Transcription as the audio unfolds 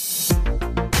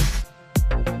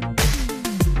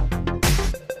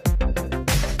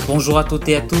Bonjour à toutes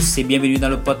et à tous et bienvenue dans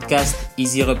le podcast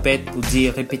Easy Repeat pour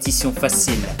dire répétition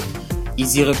facile.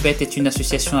 Easy Repeat est une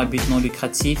association à but non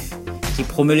lucratif qui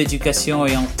promeut l'éducation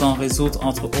et entend résoudre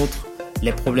entre autres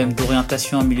les problèmes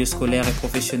d'orientation en milieu scolaire et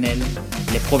professionnel,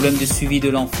 les problèmes de suivi de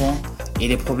l'enfant et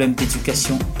les problèmes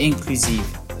d'éducation inclusive.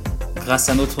 Grâce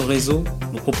à notre réseau,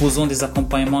 nous proposons des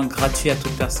accompagnements gratuits à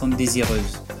toute personne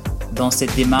désireuse. Dans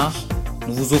cette démarche,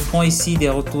 nous vous offrons ici des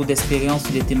retours d'expérience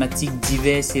sur des thématiques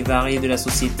diverses et variées de la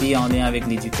société en lien avec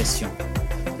l'éducation.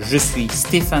 Je suis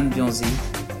Stéphane Bionzi,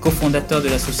 cofondateur de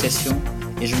l'association,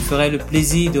 et je me ferai le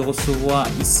plaisir de recevoir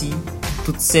ici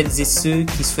toutes celles et ceux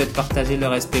qui souhaitent partager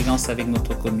leur expérience avec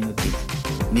notre communauté.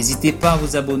 N'hésitez pas à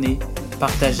vous abonner,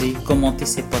 partager, commenter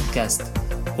ces podcasts.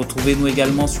 Retrouvez-nous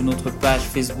également sur notre page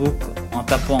Facebook en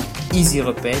tapant Easy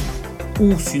Repeat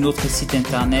ou sur notre site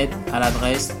internet à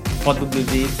l'adresse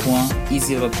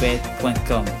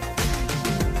www.easyrepeat.com.